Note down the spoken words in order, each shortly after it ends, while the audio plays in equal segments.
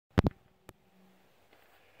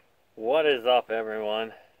What is up,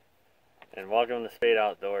 everyone, and welcome to Spade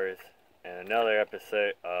Outdoors and another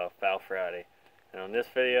episode of Fowl Friday. And on this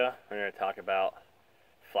video, we're going to talk about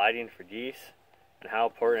flighting for geese and how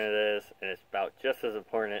important it is, and it's about just as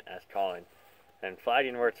important as calling. And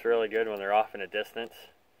flighting works really good when they're off in a distance.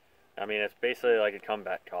 I mean, it's basically like a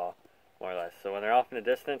comeback call, more or less. So when they're off in a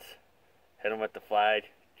distance, hit them with the flag,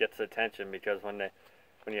 gets the attention, because when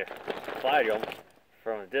you flag them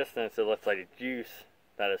from a distance, it looks like a goose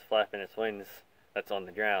that is flapping its wings that's on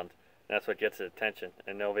the ground. And that's what gets its attention,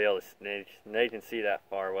 and they'll be able to, they can see that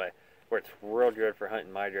far away, where it's real good for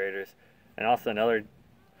hunting migrators. And also another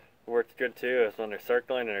where it's good too is when they're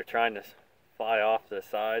circling and they're trying to fly off the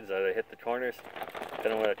sides or they hit the corners, hit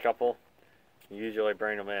them with a couple, usually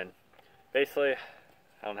bring them in. Basically,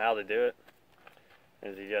 on how to do it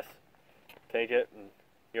is you just take it and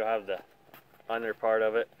you'll have the under part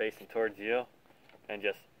of it facing towards you and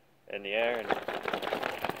just in the air and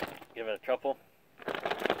give it a couple,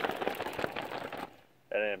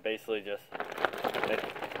 and then basically just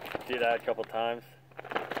do that a couple times,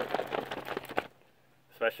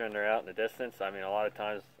 especially when they're out in the distance. I mean, a lot of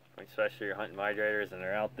times, especially you're hunting migrators and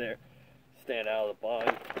they're out there, stand out of the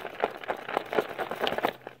blind,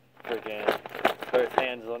 freaking put his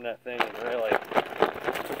hands on that thing and really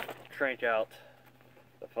crank out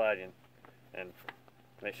the flagging, and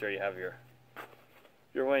make sure you have your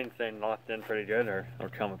wing thing locked in pretty good, or it'll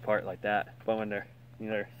come apart like that. But when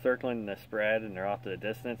they're circling the spread and they're off to the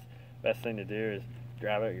distance, best thing to do is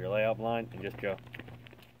grab it at your layout line and just go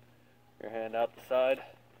your hand out the side.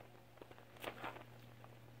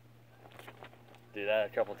 Do that a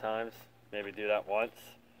couple times, maybe do that once,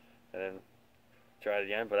 and then try it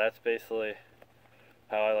again. But that's basically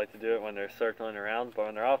how I like to do it when they're circling around. But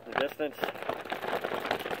when they're off in the distance,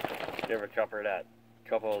 give a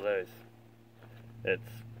couple of those.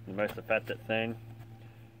 It's the most effective thing,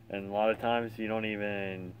 and a lot of times you don't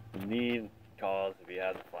even need calls if you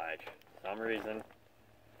have the flag. For some reason,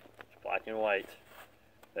 it's black and white.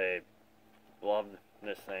 They love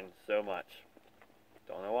this thing so much.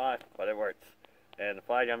 Don't know why, but it works. And the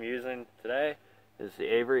flag I'm using today is the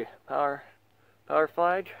Avery Power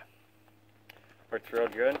flag. Works real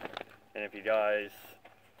good. And if you guys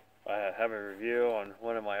have a review on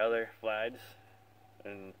one of my other flags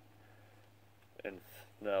in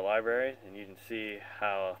the library, and you can see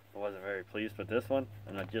how I wasn't very pleased with this one,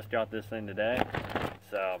 and I just got this thing today,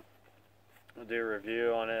 so I'll do a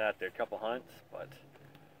review on it after a couple hunts. But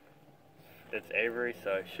it's Avery,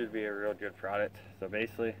 so it should be a real good product. So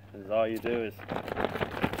basically, this is all you do is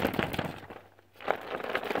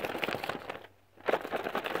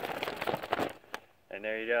and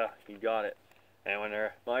there you go, you got it. And when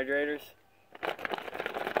they're migrators,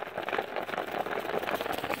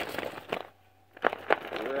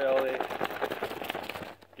 really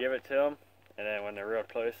give it to them, and then when they're real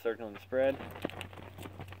close, circling the spread,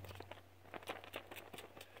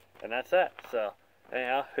 and that's that. So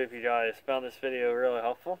anyhow, hope you guys found this video really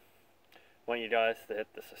helpful. I want you guys to hit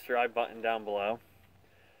the subscribe button down below.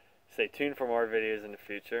 Stay tuned for more videos in the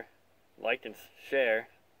future. Like and share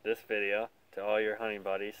this video to all your hunting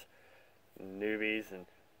buddies, newbies, and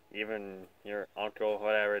even your uncle,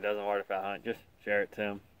 whatever, doesn't waterfowl hunt. Just share it to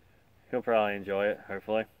him. He'll probably enjoy it,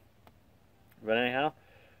 hopefully. But anyhow,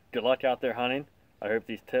 good luck out there hunting. I hope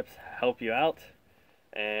these tips help you out.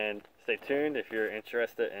 And stay tuned if you're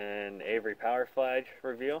interested in the Avery Power Flag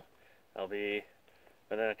review. I'll be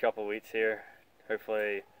within a couple weeks here.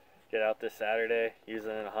 Hopefully get out this Saturday, use it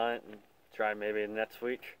in a hunt, and try maybe next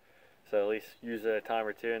week. So at least use it a time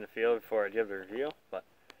or two in the field before I give the review. But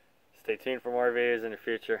stay tuned for more videos in the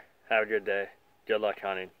future. Have a good day. Good luck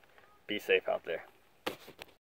hunting. Be safe out there.